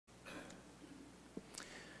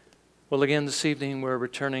Well, again, this evening we're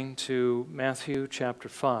returning to Matthew chapter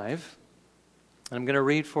 5. And I'm going to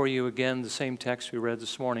read for you again the same text we read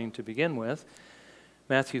this morning to begin with.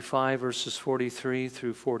 Matthew 5, verses 43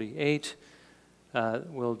 through 48.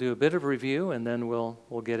 We'll do a bit of review, and then we'll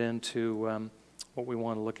get into what we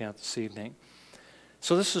want to look at this evening.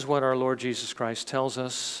 So this is what our Lord Jesus Christ tells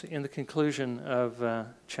us in the conclusion of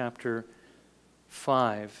chapter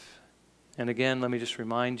 5. And again, let me just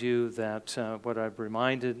remind you that what I've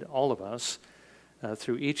reminded all of us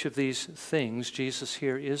through each of these things, Jesus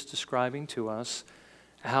here is describing to us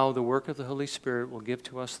how the work of the Holy Spirit will give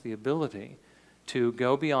to us the ability to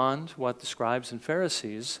go beyond what the scribes and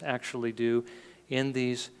Pharisees actually do in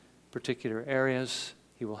these particular areas.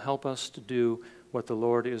 He will help us to do what the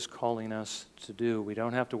Lord is calling us to do. We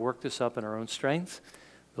don't have to work this up in our own strength.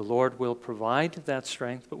 The Lord will provide that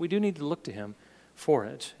strength, but we do need to look to Him for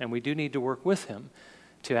it, and we do need to work with Him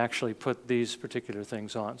to actually put these particular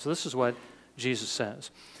things on. So this is what Jesus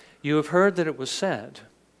says. You have heard that it was said,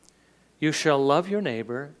 you shall love your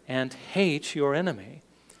neighbor and hate your enemy.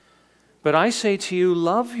 But I say to you,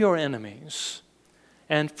 love your enemies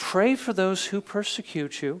and pray for those who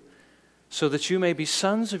persecute you, so that you may be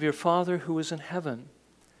sons of your Father who is in heaven.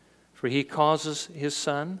 For He causes His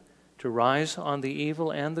sun to rise on the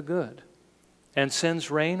evil and the good, and sends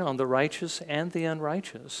rain on the righteous and the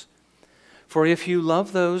unrighteous. For if you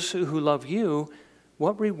love those who love you,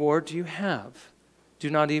 what reward do you have? Do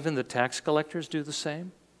not even the tax collectors do the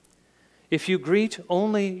same? If you greet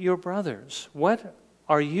only your brothers, what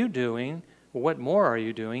are you doing, or what more are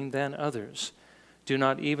you doing than others? Do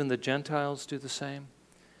not even the Gentiles do the same?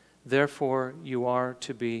 Therefore you are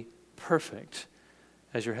to be perfect,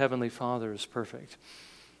 as your heavenly Father is perfect.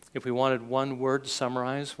 If we wanted one word to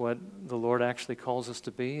summarize what the Lord actually calls us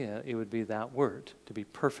to be, it would be that word, to be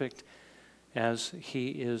perfect as He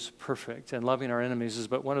is perfect. And loving our enemies is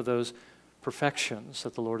but one of those perfections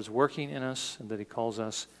that the Lord is working in us and that He calls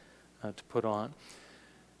us to put on.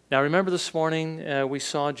 Now remember this morning we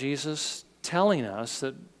saw Jesus telling us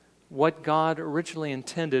that what God originally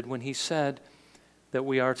intended when He said that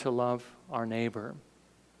we are to love our neighbor.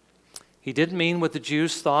 He didn't mean what the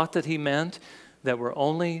Jews thought that He meant, that we're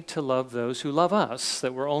only to love those who love us,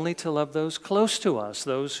 that we're only to love those close to us,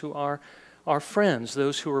 those who are our friends,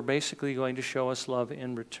 those who are basically going to show us love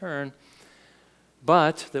in return,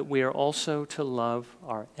 but that we are also to love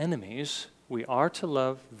our enemies. We are to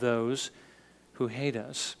love those who hate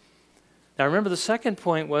us. Now remember, the second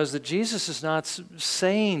point was that Jesus is not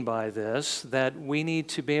saying by this that we need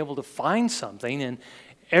to be able to find something in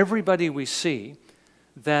everybody we see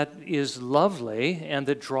that is lovely and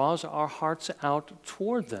that draws our hearts out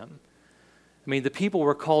toward them. I mean, the people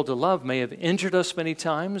we're called to love may have injured us many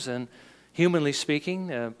times, and humanly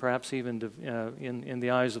speaking, perhaps even in the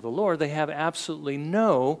eyes of the Lord, they have absolutely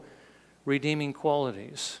no redeeming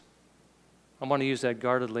qualities. I want to use that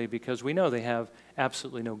guardedly because we know they have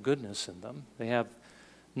absolutely no goodness in them. They have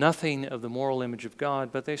nothing of the moral image of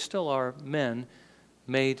God, but they still are men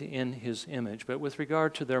made in His image. But with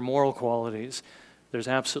regard to their moral qualities, there's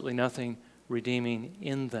absolutely nothing redeeming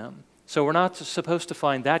in them. So we're not supposed to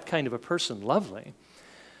find that kind of a person lovely.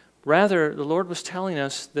 Rather, the Lord was telling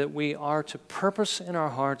us that we are to purpose in our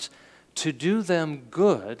hearts to do them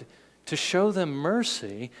good, to show them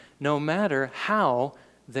mercy, no matter how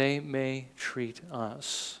they may treat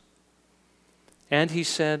us. And He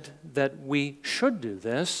said that we should do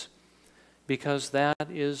this because that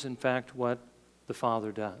is, in fact, what the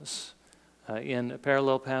Father does. In a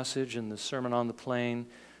parallel passage in the Sermon on the Plain,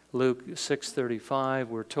 Luke 6:35,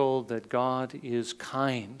 we're told that God is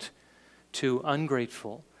kind to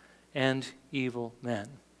ungrateful and evil men.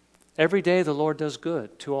 Every day the Lord does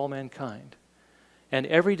good to all mankind. And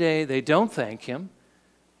every day they don't thank Him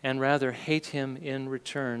and rather hate Him in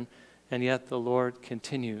return, and yet the Lord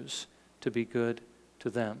continues to be good to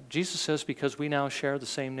them. Jesus says because we now share the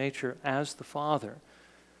same nature as the Father,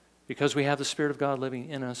 because we have the Spirit of God living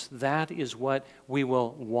in us, that is what we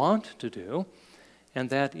will want to do, and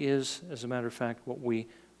that is, as a matter of fact, what we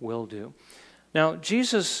will do. Now,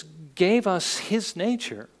 Jesus gave us His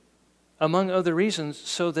nature, among other reasons,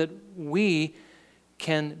 so that we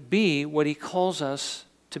can be what He calls us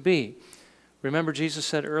to be. Remember, Jesus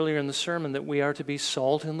said earlier in the sermon that we are to be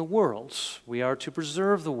salt in the world. We are to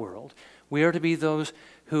preserve the world. We are to be those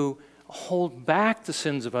who hold back the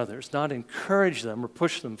sins of others, not encourage them or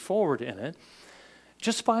push them forward in it,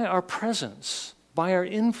 just by our presence, by our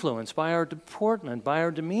influence, by our deportment, by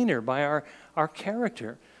our demeanor, by our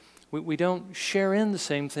character. We don't share in the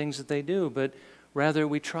same things that they do, but rather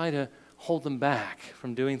we try to hold them back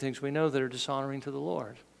from doing things we know that are dishonoring to the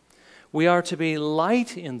Lord. We are to be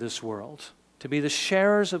light in this world, to be the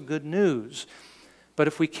sharers of good news. But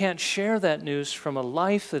if we can't share that news from a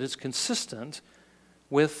life that is consistent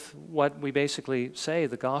with what we basically say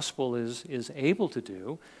the gospel is able to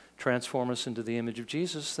do, transform us into the image of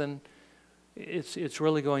Jesus, then it's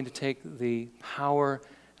really going to take the power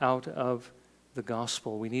out of the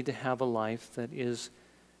gospel. We need to have a life that is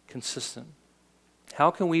consistent.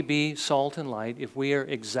 How can we be salt and light if we are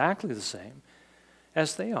exactly the same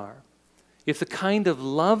as they are? If the kind of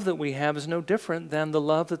love that we have is no different than the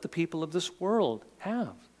love that the people of this world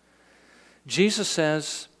have. Jesus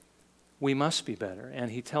says we must be better,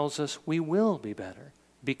 and he tells us we will be better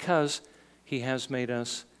because he has made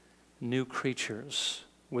us new creatures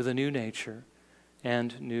with a new nature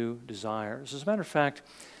and new desires. As a matter of fact,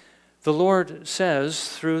 the Lord says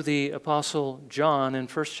through the Apostle John in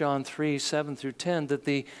 1 John 3, 7 through 10, that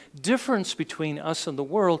the difference between us and the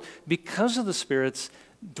world, because of the Spirit's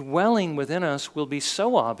dwelling within us, will be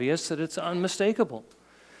so obvious that it's unmistakable.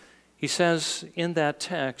 He says in that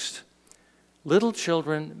text, "Little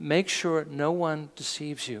children, make sure no one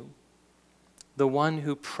deceives you. The one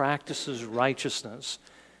who practices righteousness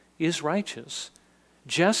is righteous,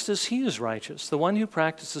 just as he is righteous. The one who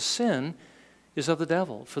practices sin is of the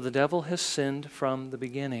devil, for the devil has sinned from the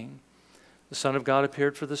beginning. The Son of God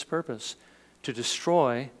appeared for this purpose, to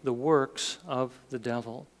destroy the works of the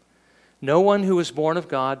devil. No one who is born of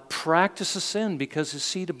God practices sin because his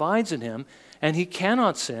seed abides in him, and he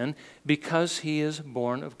cannot sin because he is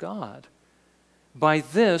born of God. By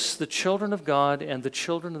this, the children of God and the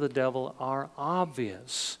children of the devil are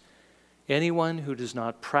obvious. Anyone who does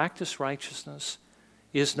not practice righteousness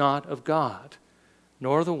is not of God,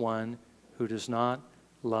 nor the one who does not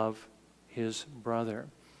love his brother."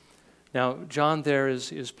 Now, John there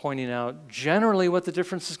is pointing out generally what the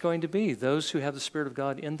difference is going to be. Those who have the Spirit of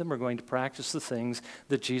God in them are going to practice the things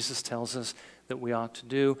that Jesus tells us that we ought to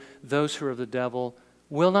do. Those who are of the devil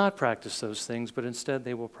will not practice those things, but instead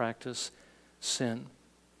they will practice sin.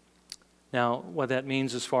 Now, what that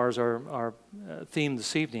means as far as our theme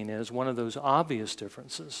this evening is, one of those obvious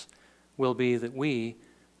differences will be that we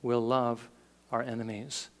will love our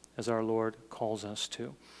enemies as our Lord calls us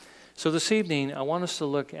to. So this evening, I want us to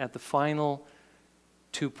look at the final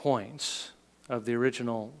 2 points of the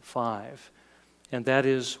original 5, and that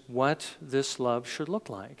is what this love should look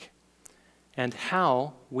like and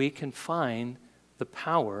how we can find the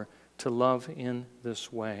power to love in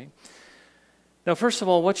this way. Now, first of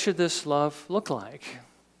all, what should this love look like?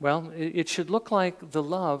 Well, it should look like the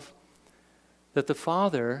love that the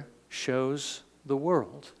Father shows the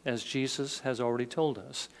world, as Jesus has already told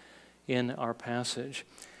us in our passage.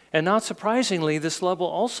 And not surprisingly, this love will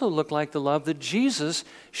also look like the love that Jesus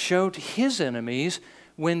showed his enemies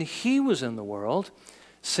when he was in the world,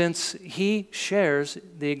 since he shares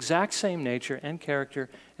the exact same nature and character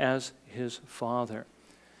as his Father.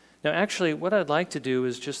 Now, actually, what I'd like to do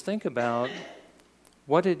is just think about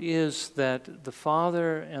what it is that the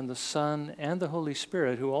Father and the Son and the Holy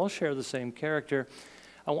Spirit, who all share the same character,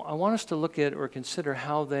 I want us to look at or consider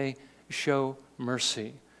how they show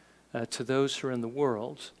mercy to those who are in the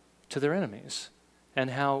world, to their enemies,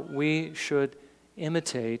 and how we should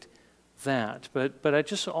imitate that. But I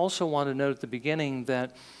just also want to note at the beginning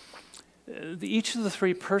that each of the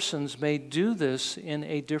 3 persons may do this in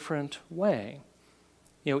a different way.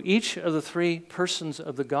 You know, each of the 3 persons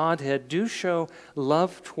of the Godhead do show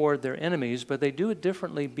love toward their enemies, but they do it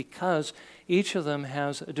differently because each of them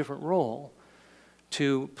has a different role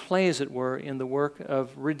to play, as it were, in the work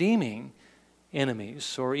of redeeming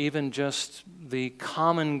enemies, or even just the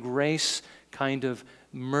common grace kind of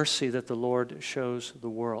mercy that the Lord shows the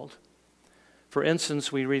world. For instance,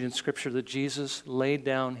 we read in Scripture that Jesus laid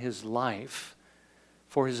down his life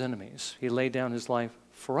for his enemies. He laid down his life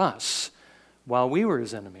for us while we were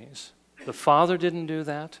his enemies. The Father didn't do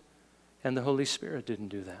that, and the Holy Spirit didn't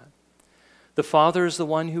do that. The Father is the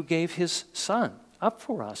one who gave his Son up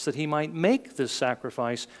for us, that he might make this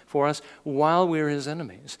sacrifice for us while we were his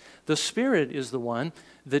enemies. The Spirit is the one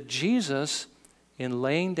that Jesus, in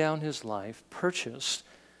laying down his life, purchased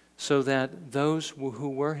so that those who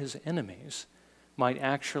were his enemies might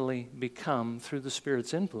actually become, through the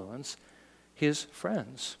Spirit's influence, his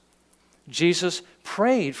friends. Jesus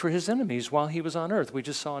prayed for his enemies while he was on earth. We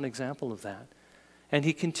just saw an example of that. And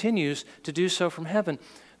he continues to do so from heaven.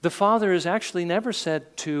 The Father is actually never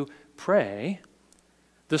said to pray.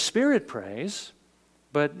 The Spirit prays,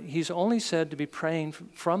 but he's only said to be praying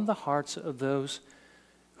from the hearts of those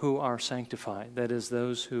who are sanctified, that is,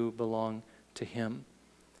 those who belong to him.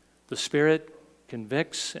 The Spirit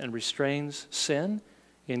convicts and restrains sin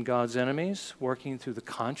in God's enemies, working through the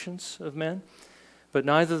conscience of men. but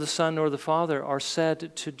neither the Son nor the Father are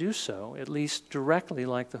said to do so, at least directly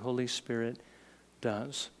like the Holy Spirit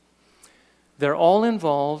does. They're all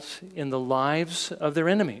involved in the lives of their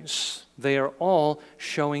enemies. They are all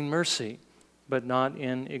showing mercy, but not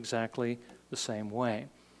in exactly the same way.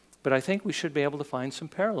 But I think we should be able to find some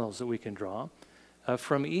parallels that we can draw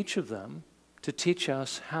from each of them to teach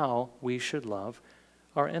us how we should love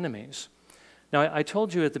our enemies. Now, I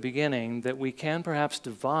told you at the beginning that we can perhaps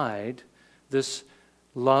divide this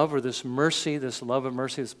love or this mercy, this love of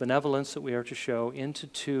mercy, this benevolence that we are to show into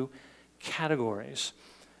two categories.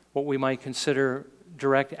 What we might consider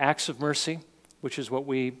direct acts of mercy, which is what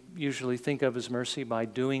we usually think of as mercy by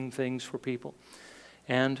doing things for people,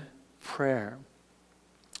 and prayer.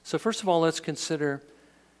 So first of all, let's consider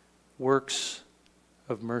works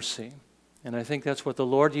of mercy. And I think that's what the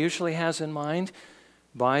Lord usually has in mind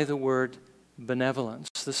by the word benevolence.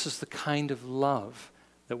 This is the kind of love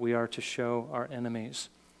that we are to show our enemies.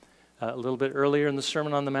 A little bit earlier in the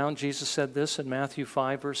Sermon on the Mount, Jesus said this in Matthew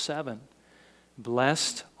 5, verse 7.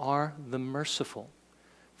 Blessed are the merciful,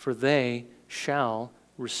 for they shall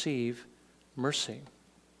receive mercy.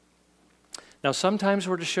 Now, sometimes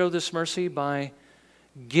we're to show this mercy by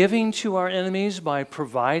giving to our enemies, by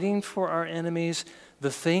providing for our enemies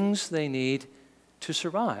the things they need to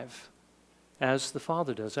survive, as the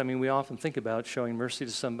Father does. I mean, we often think about showing mercy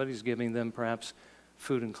to somebody who's giving them perhaps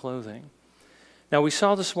food and clothing. Now, we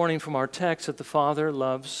saw this morning from our text that the Father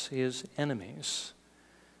loves his enemies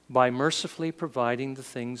by mercifully providing the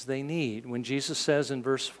things they need. When Jesus says in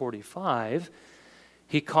verse 45,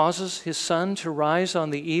 he causes his sun to rise on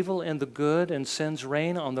the evil and the good and sends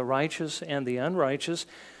rain on the righteous and the unrighteous,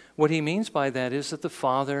 what he means by that is that the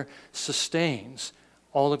Father sustains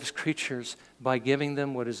all of his creatures by giving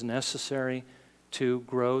them what is necessary to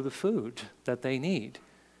grow the food that they need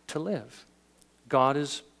to live. God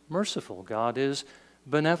is merciful. God is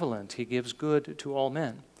benevolent. He gives good to all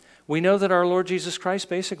men. We know that our Lord Jesus Christ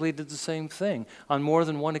basically did the same thing. On more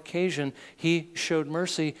than one occasion, he showed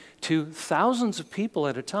mercy to thousands of people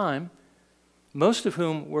at a time, most of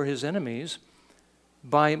whom were his enemies,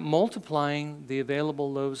 by multiplying the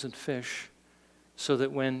available loaves and fish so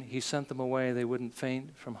that when he sent them away, they wouldn't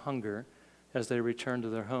faint from hunger as they returned to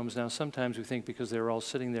their homes. Now, sometimes we think because they were all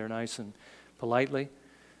sitting there nice and politely,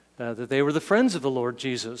 that they were the friends of the Lord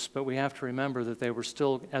Jesus, but we have to remember that they were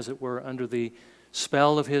still, as it were, under the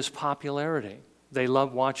spell of his popularity. They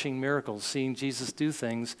loved watching miracles, seeing Jesus do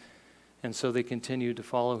things, and so they continued to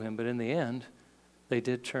follow him. But in the end, they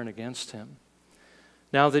did turn against him.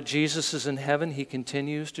 Now that Jesus is in heaven, he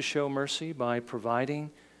continues to show mercy by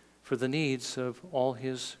providing for the needs of all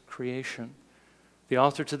his creation. The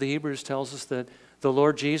author to the Hebrews tells us that the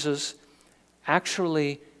Lord Jesus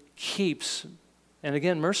actually keeps, and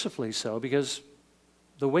again mercifully so, because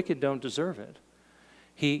the wicked don't deserve it.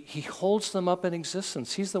 He holds them up in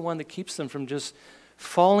existence. He's the one that keeps them from just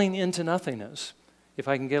falling into nothingness. If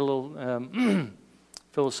I can get a little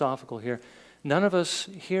philosophical here, none of us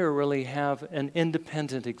here really have an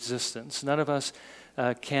independent existence. None of us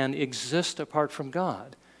can exist apart from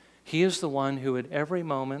God. He is the one who at every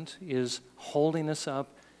moment is holding us up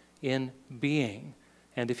in being.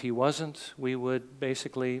 And if he wasn't, we would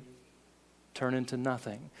basically turn into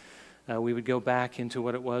nothing. We would go back into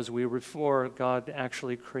what it was we were before God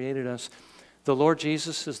actually created us. The Lord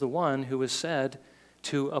Jesus is the one who is said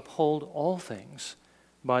to uphold all things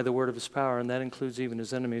by the word of his power, and that includes even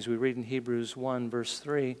his enemies. We read in Hebrews 1, verse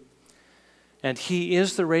 3, and he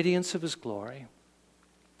is the radiance of his glory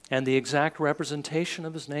and the exact representation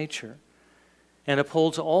of his nature, and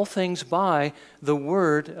upholds all things by the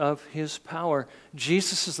word of his power.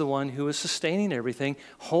 Jesus is the one who is sustaining everything,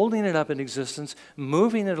 holding it up in existence,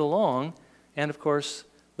 moving it along, and of course,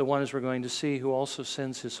 the one, as we're going to see, who also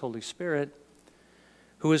sends his Holy Spirit,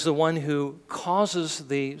 who is the one who causes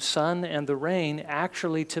the sun and the rain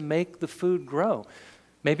actually to make the food grow.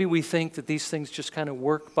 Maybe we think that these things just kind of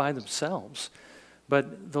work by themselves,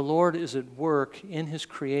 but the Lord is at work in his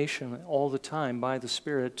creation all the time by the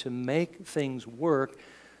Spirit to make things work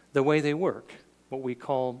the way they work, what we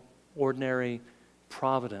call ordinary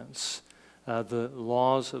providence. The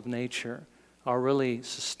laws of nature are really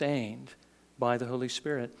sustained by the Holy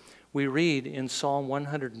Spirit. We read in Psalm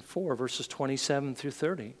 104, verses 27 through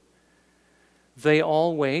 30. They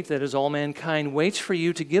all wait, that is, all mankind waits for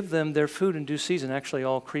you to give them their food in due season, actually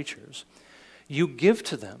all creatures. You give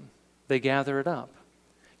to them, they gather it up.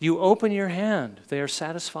 You open your hand, they are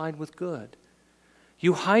satisfied with good.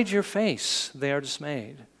 You hide your face, they are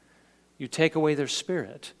dismayed. You take away their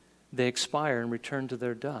spirit, they expire and return to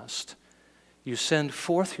their dust. You send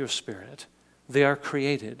forth your spirit, they are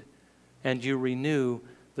created, and you renew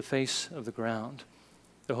the face of the ground.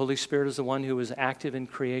 The Holy Spirit is the one who is active in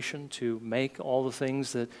creation to make all the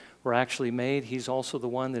things that were actually made. He's also the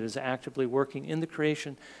one that is actively working in the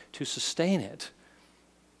creation to sustain it.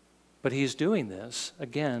 But he's doing this,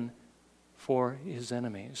 again, for his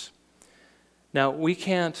enemies. Now, we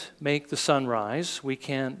can't make the sun rise. We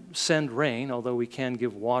can't send rain, although we can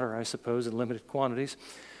give water, I suppose, in limited quantities.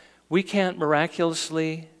 We can't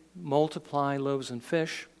miraculously multiply loaves and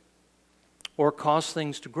fish or cause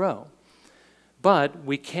things to grow. But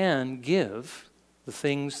we can give the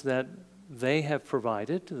things that they have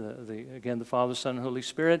provided, again, the Father, Son, and Holy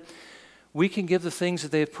Spirit. We can give the things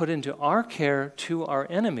that they have put into our care to our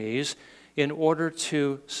enemies in order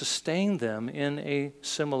to sustain them in a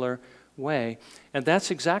similar way. And that's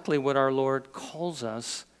exactly what our Lord calls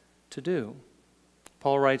us to do.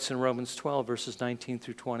 Paul writes in Romans 12, verses 19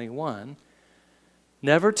 through 21,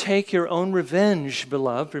 "Never take your own revenge,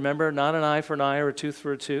 beloved." Remember, not an eye for an eye or a tooth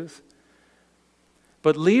for a tooth.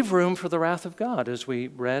 "But leave room for the wrath of God," as we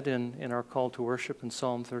read in our call to worship in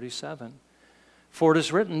Psalm 37. "For it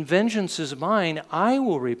is written, 'Vengeance is mine, I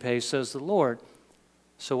will repay,' says the Lord."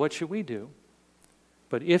 So what should we do?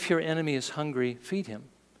 "But if your enemy is hungry, feed him.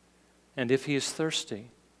 And if he is thirsty,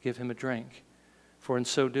 give him a drink. For in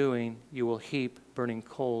so doing, you will heap burning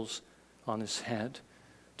coals on his head.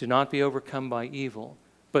 Do not be overcome by evil,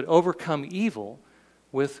 but overcome evil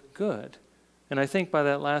with good." And I think by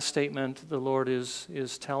that last statement, the Lord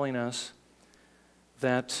is telling us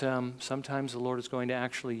that sometimes the Lord is going to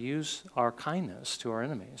actually use our kindness to our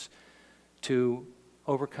enemies to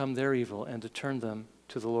overcome their evil and to turn them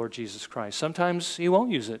to the Lord Jesus Christ. Sometimes he won't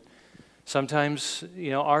use it. Sometimes,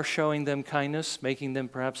 our showing them kindness, making them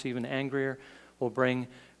perhaps even angrier, will bring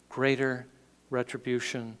greater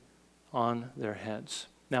retribution on their heads.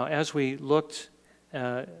 Now, as we looked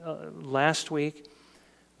last week,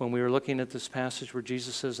 when we were looking at this passage where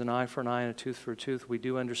Jesus says an eye for an eye and a tooth for a tooth, we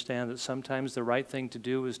do understand that sometimes the right thing to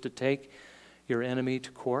do is to take your enemy to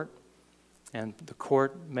court, and the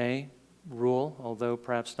court may rule, although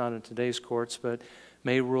perhaps not in today's courts, but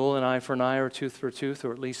may rule an eye for an eye or a tooth for a tooth,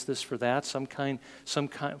 or at least this for that, some kind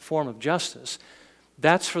form of justice.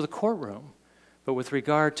 That's for the courtroom. But with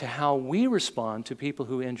regard to how we respond to people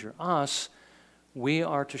who injure us, we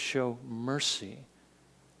are to show mercy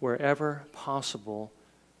wherever possible,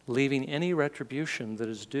 leaving any retribution that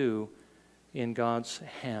is due in God's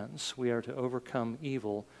hands. We are to overcome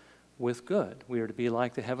evil with good. We are to be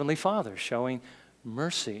like the Heavenly Father, showing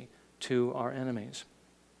mercy to our enemies.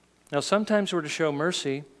 Now, sometimes we're to show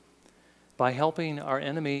mercy by helping our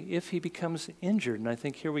enemy if he becomes injured. And I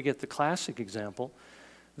think here we get the classic example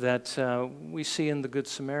that we see in the Good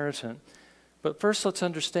Samaritan. But first, let's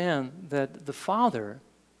understand that the Father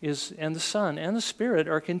and the Son and the Spirit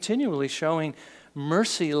are continually showing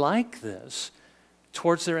mercy like this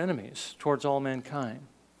towards their enemies, towards all mankind.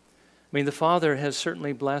 I mean, the Father has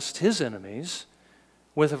certainly blessed his enemies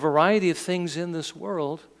with a variety of things in this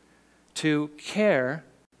world to care,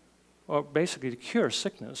 or basically to cure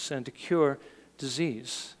sickness and to cure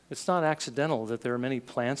disease. It's not accidental that there are many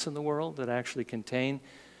plants in the world that actually contain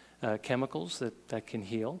chemicals that can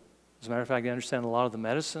heal. As a matter of fact, I understand a lot of the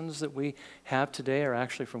medicines that we have today are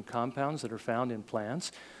actually from compounds that are found in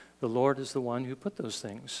plants. The Lord is the one who put those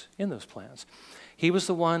things in those plants. He was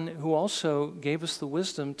the one who also gave us the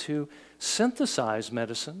wisdom to synthesize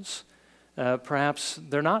medicines. Perhaps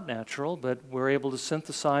they're not natural, but we're able to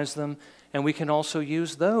synthesize them, and we can also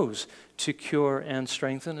use those to cure and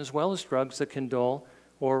strengthen, as well as drugs that can dull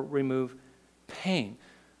or remove pain.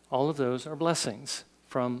 All of those are blessings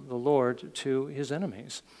from the Lord to his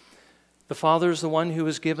enemies. The Father is the one who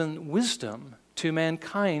has given wisdom to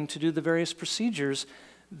mankind to do the various procedures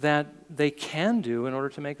that they can do in order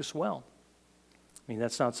to make us well. I mean,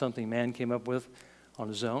 that's not something man came up with on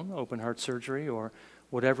his own, open heart surgery or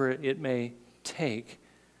whatever it may take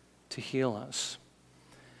to heal us.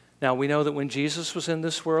 Now, we know that when Jesus was in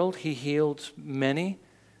this world, he healed many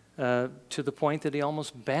to the point that he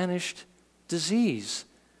almost banished disease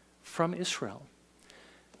from Israel.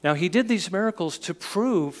 Now, he did these miracles to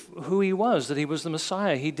prove who he was, that he was the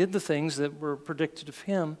Messiah. He did the things that were predicted of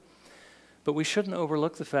him, but we shouldn't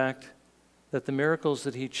overlook the fact that the miracles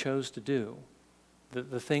that he chose to do,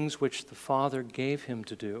 the things which the Father gave him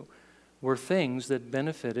to do, were things that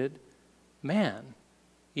benefited man,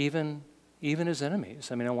 even his enemies.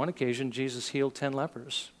 I mean, on one occasion, Jesus healed 10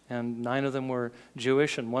 lepers, and 9 of them were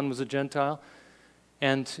Jewish, and 1 was a Gentile.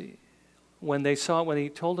 And when he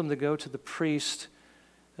told them to go to the priest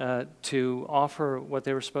to offer what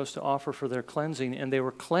they were supposed to offer for their cleansing, and they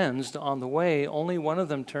were cleansed on the way, only one of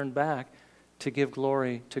them turned back to give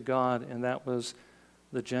glory to God, and that was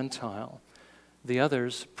the Gentile. the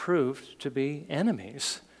others proved to be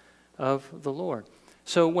enemies of the Lord.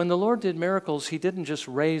 So when the Lord did miracles, he didn't just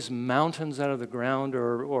raise mountains out of the ground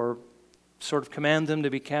or sort of command them to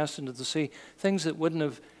be cast into the sea, things that wouldn't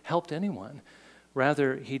have helped anyone.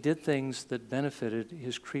 Rather, he did things that benefited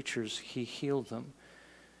his creatures. He healed them.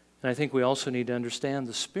 And I think we also need to understand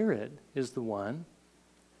the Spirit is the one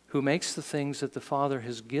who makes the things that the Father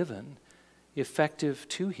has given effective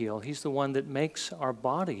to heal. He's the one that makes our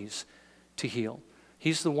bodies to heal.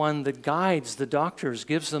 He's the one that guides the doctors,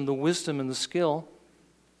 gives them the wisdom and the skill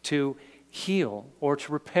to heal or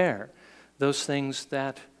to repair those things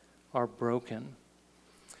that are broken.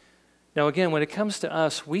 Now again, when it comes to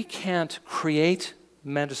us, we can't create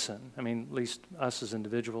medicine. I mean, at least us as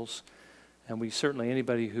individuals. And we certainly,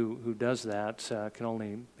 anybody who does that can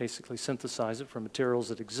only basically synthesize it from materials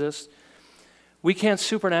that exist. We can't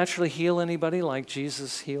supernaturally heal anybody like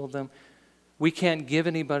Jesus healed them. We can't give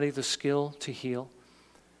anybody the skill to heal.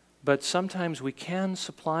 But sometimes we can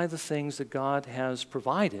supply the things that God has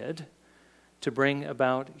provided to bring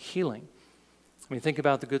about healing. I mean, think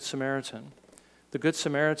about the Good Samaritan. The Good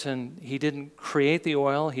Samaritan, he didn't create the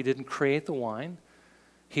oil, he didn't create the wine.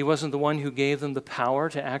 He wasn't the one who gave them the power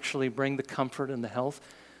to actually bring the comfort and the health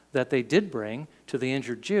that they did bring to the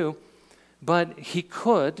injured Jew. But he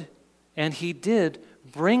could, and he did,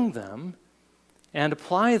 bring them and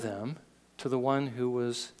apply them to the one who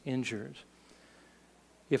was injured.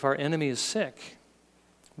 If our enemy is sick,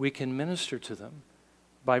 we can minister to them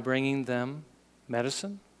by bringing them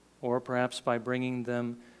medicine or perhaps by bringing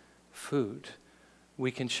them food. We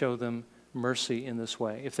can show them mercy in this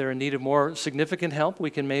way. If they're in need of more significant help, we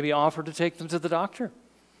can maybe offer to take them to the doctor.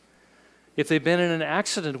 If they've been in an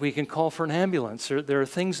accident, we can call for an ambulance. There are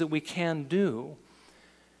things that we can do.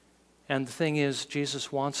 And the thing is,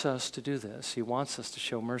 Jesus wants us to do this. He wants us to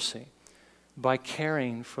show mercy by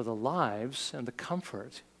caring for the lives and the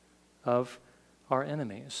comfort of our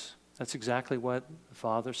enemies. That's exactly what the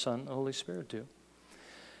Father, Son, and Holy Spirit do.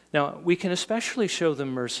 Now, we can especially show them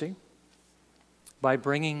mercy by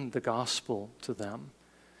bringing the gospel to them.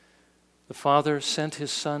 The Father sent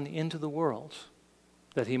his Son into the world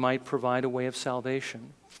that he might provide a way of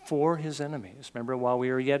salvation for his enemies. Remember, while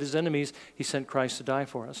we were yet his enemies, he sent Christ to die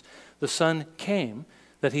for us. The Son came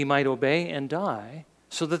that he might obey and die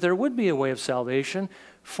so that there would be a way of salvation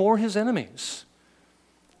for his enemies.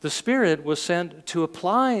 The Spirit was sent to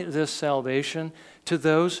apply this salvation to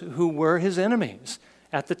those who were his enemies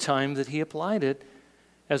at the time that he applied it,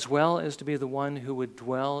 as well as to be the one who would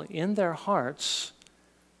dwell in their hearts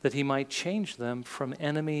that he might change them from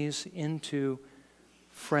enemies into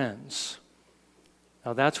friends.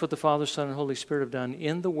 Now that's what the Father, Son, and Holy Spirit have done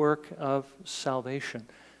in the work of salvation.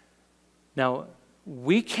 Now,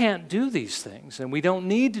 we can't do these things, and we don't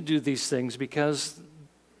need to do these things because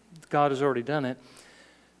God has already done it.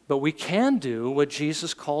 But we can do what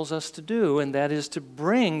Jesus calls us to do, and that is to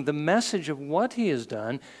bring the message of what he has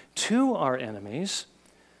done to our enemies,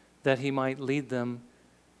 that he might lead them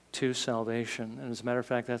to salvation. And as a matter of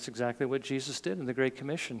fact, that's exactly what Jesus did in the Great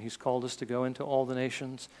Commission. He's called us to go into all the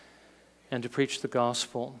nations and to preach the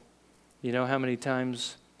gospel. You know how many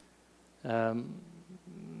times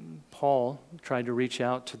Paul tried to reach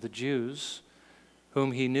out to the Jews,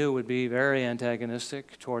 whom he knew would be very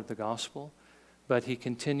antagonistic toward the gospel, but he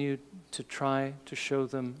continued to try to show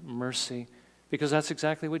them mercy, because that's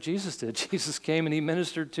exactly what Jesus did. Jesus came and he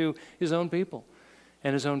ministered to his own people,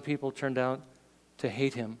 and his own people turned out to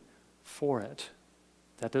hate him for it.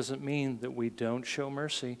 That doesn't mean that we don't show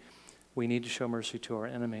mercy. We need to show mercy to our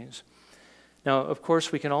enemies. Now, of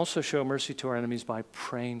course, we can also show mercy to our enemies by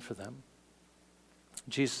praying for them.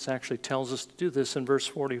 Jesus actually tells us to do this in verse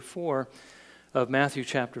 44 of Matthew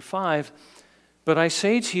chapter 5. But I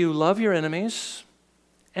say to you, love your enemies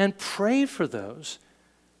and pray for those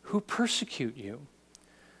who persecute you.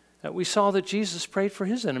 We saw that Jesus prayed for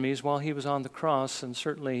his enemies while he was on the cross, and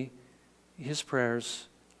certainly his prayers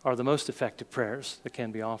are the most effective prayers that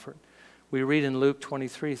can be offered. We read in Luke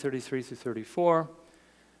 23, 33 through 34,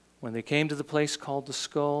 when they came to the place called the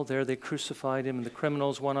Skull, there they crucified him and the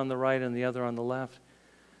criminals, one on the right and the other on the left.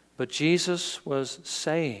 But Jesus was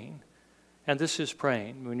saying, and this is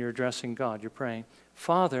praying, when you're addressing God, you're praying,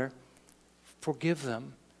 Father, forgive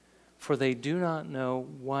them, for they do not know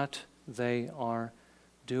what they are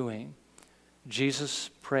doing. Jesus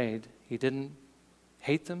prayed. He didn't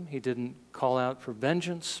hate them. He didn't call out for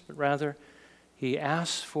vengeance, but rather he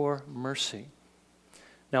asked for mercy.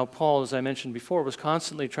 Now, Paul, as I mentioned before, was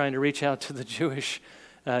constantly trying to reach out to the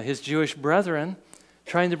his Jewish brethren,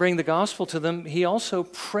 trying to bring the gospel to them. He also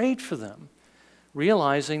prayed for them,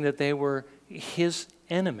 realizing that they were his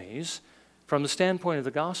enemies, from the standpoint of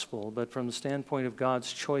the gospel, but from the standpoint of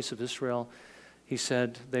God's choice of Israel, he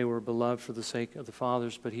said they were beloved for the sake of the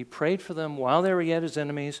fathers, but he prayed for them while they were yet his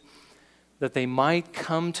enemies, that they might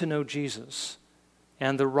come to know Jesus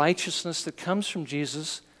and the righteousness that comes from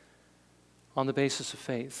Jesus on the basis of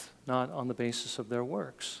faith, not on the basis of their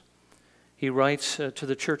works. He writes to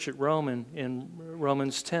the church at Rome in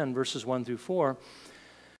Romans 10, verses 1 through 4,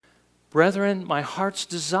 "Brethren, my heart's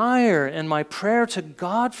desire and my prayer to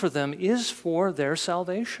God for them is for their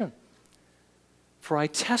salvation. For I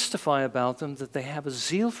testify about them that they have a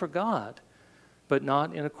zeal for God, but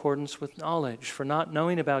not in accordance with knowledge. For not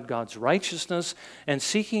knowing about God's righteousness and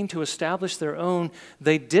seeking to establish their own,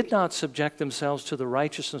 they did not subject themselves to the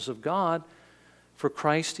righteousness of God, for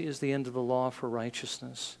Christ is the end of the law for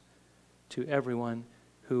righteousness to everyone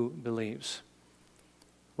who believes."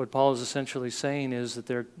 What Paul is essentially saying is that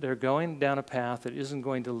they're going down a path that isn't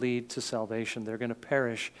going to lead to salvation. They're going to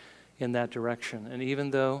perish in that direction. And even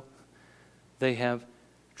though they have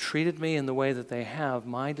treated me in the way that they have,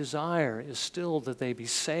 my desire is still that they be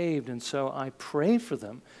saved. And so I pray for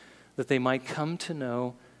them that they might come to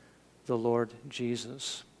know the Lord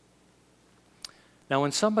Jesus. Now,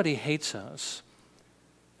 when somebody hates us,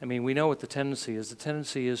 I mean, we know what the tendency is. The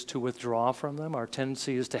tendency is to withdraw from them. Our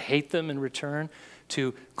tendency is to hate them in return,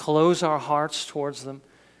 to close our hearts towards them.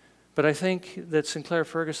 But I think that Sinclair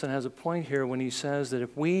Ferguson has a point here when he says that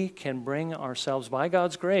if we can bring ourselves, by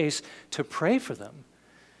God's grace, to pray for them,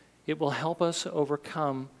 it will help us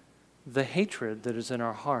overcome the hatred that is in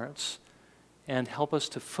our hearts and help us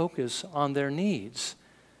to focus on their needs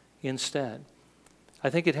instead. I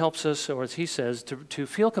think it helps us, or as he says, to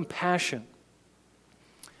feel compassion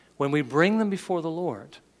when we bring them before the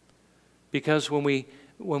Lord. Because when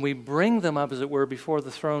we bring them up, as it were, before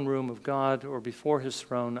the throne room of God or before his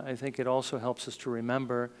throne, I think it also helps us to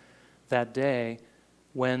remember that day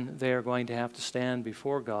when they are going to have to stand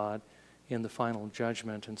before God in the final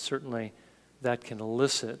judgment. And certainly that can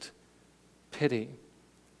elicit pity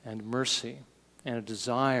and mercy and a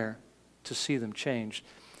desire to see them changed.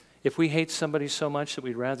 If we hate somebody so much that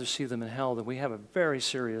we'd rather see them in hell, then we have a very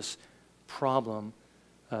serious problem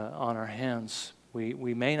on our hands.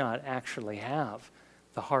 We may not actually have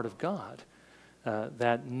the heart of God,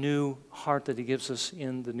 that new heart that he gives us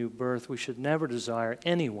in the new birth. We should never desire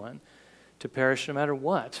anyone to perish, no matter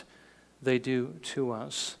what they do to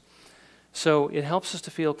us. So it helps us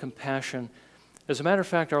to feel compassion. As a matter of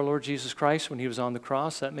fact, our Lord Jesus Christ, when he was on the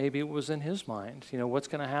cross, that maybe it was in his mind. You know, what's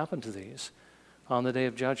going to happen to these on the day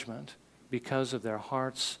of judgment because of their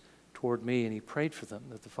hearts toward me? And he prayed for them,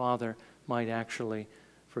 that the Father might actually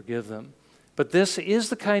forgive them. But this is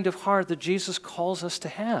the kind of heart that Jesus calls us to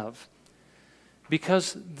have,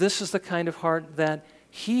 because this is the kind of heart that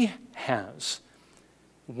he has,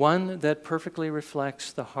 one that perfectly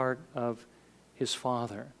reflects the heart of his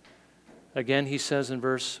Father. Again, he says in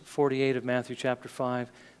verse 48 of Matthew chapter 5,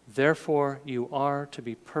 "Therefore you are to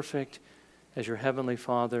be perfect as your heavenly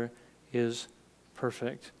Father is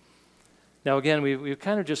perfect." Now again, we've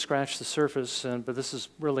kind of just scratched the surface, but this is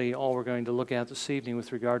really all we're going to look at this evening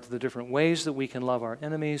with regard to the different ways that we can love our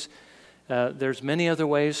enemies. There's many other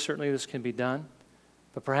ways, certainly, this can be done,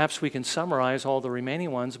 but perhaps we can summarize all the remaining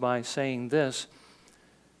ones by saying this,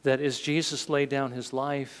 that as Jesus laid down his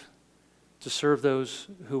life to serve those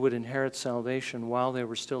who would inherit salvation while they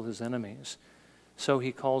were still his enemies, so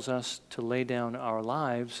he calls us to lay down our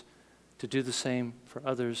lives to do the same for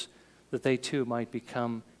others, that they too might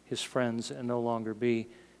become his friends and no longer be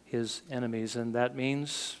his enemies. And that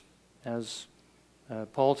means, as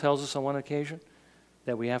Paul tells us on one occasion,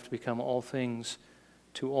 that we have to become all things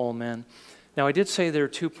to all men. Now, I did say there are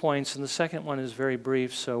 2 points, and the second one is very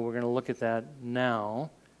brief, so we're going to look at that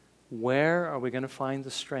now. Where are we going to find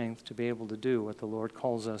the strength to be able to do what the Lord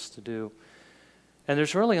calls us to do? And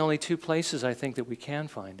there's really only 2 places, I think, that we can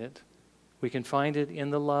find it. We can find it in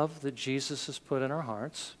the love that Jesus has put in our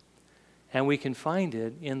hearts, and we can find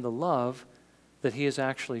it in the love that he has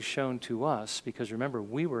actually shown to us, because remember,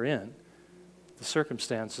 we were in the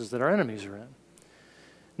circumstances that our enemies are in.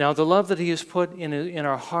 Now, the love that he has put in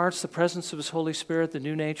our hearts, the presence of his Holy Spirit, the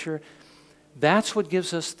new nature, that's what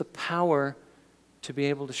gives us the power to be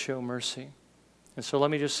able to show mercy. And so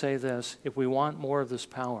let me just say this. If we want more of this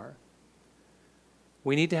power,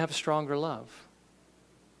 we need to have a stronger love.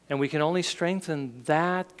 And we can only strengthen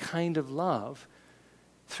that kind of love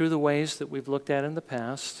through the ways that we've looked at in the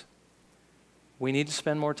past. We need to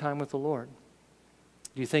spend more time with the Lord.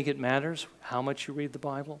 Do you think it matters how much you read the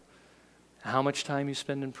Bible? How much time you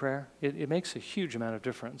spend in prayer? It makes a huge amount of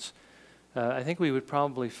difference. I think we would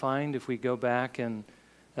probably find, if we go back and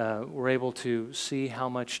we're able to see how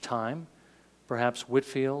much time perhaps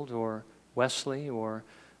Whitfield or Wesley or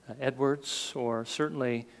Edwards, or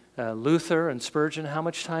certainly Luther and Spurgeon, how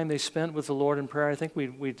much time they spent with the Lord in prayer, I think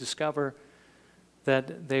we discover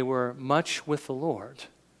that they were much with the Lord,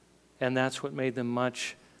 and that's what made them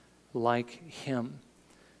much like Him.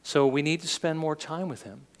 So we need to spend more time with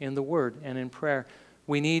Him in the Word and in prayer.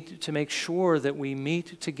 We need to make sure that we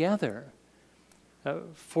meet together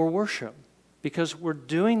for worship, because we're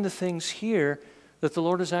doing the things here that the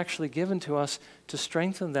Lord has actually given to us to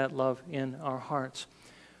strengthen that love in our hearts.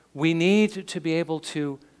 We need to be able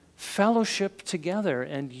to fellowship together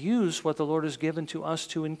and use what the Lord has given to us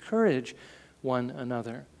to encourage one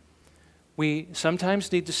another. We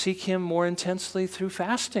sometimes need to seek Him more intensely through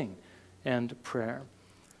fasting and prayer.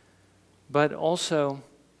 But also,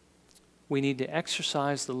 we need to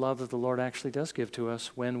exercise the love that the Lord actually does give to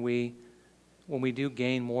us when we do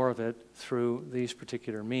gain more of it through these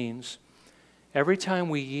particular means. Every time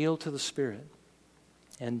we yield to the Spirit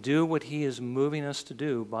and do what He is moving us to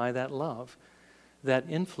do by that love, that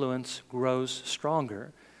influence grows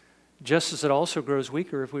stronger, just as it also grows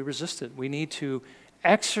weaker if we resist it. We need to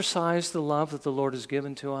exercise the love that the Lord has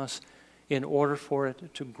given to us in order for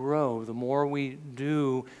it to grow. The more we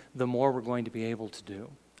do, the more we're going to be able to do.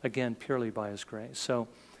 Again, purely by His grace. So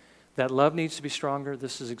that love needs to be stronger.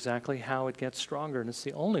 This is exactly how it gets stronger, and it's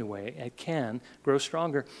the only way it can grow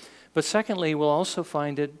stronger. But secondly, we'll also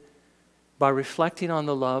find it by reflecting on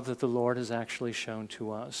the love that the Lord has actually shown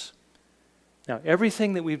to us. Now,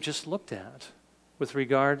 everything that we've just looked at with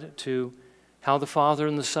regard to how the Father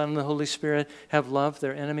and the Son and the Holy Spirit have loved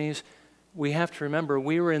their enemies, we have to remember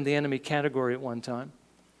we were in the enemy category at one time.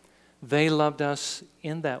 They loved us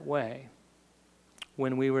in that way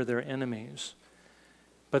when we were their enemies.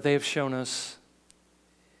 But they have shown us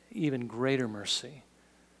even greater mercy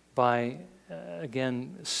by,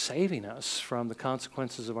 again, saving us from the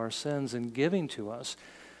consequences of our sins and giving to us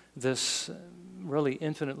this really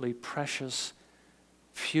infinitely precious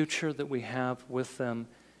future that we have with them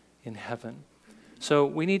in heaven. So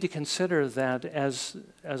we need to consider that as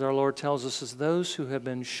our Lord tells us, as those who have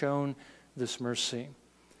been shown this mercy,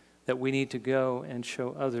 that we need to go and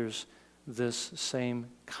show others this same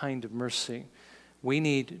kind of mercy. We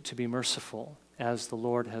need to be merciful as the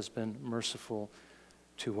Lord has been merciful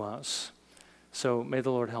to us. So may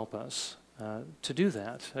the Lord help us to do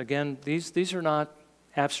that. Again, these are not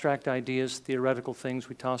abstract ideas, theoretical things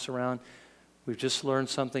we toss around. We've just learned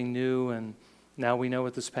something new, and now we know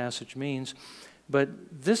what this passage means. But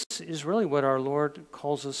this is really what our Lord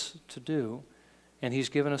calls us to do, and He's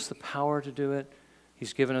given us the power to do it.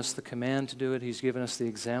 He's given us the command to do it. He's given us the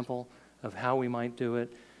example of how we might do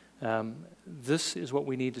it. This is what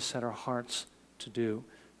we need to set our hearts to do.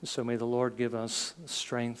 So may the Lord give us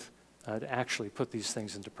strength to actually put these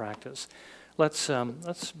things into practice. Let's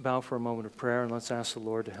bow for a moment of prayer, and let's ask the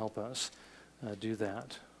Lord to help us do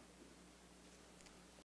that.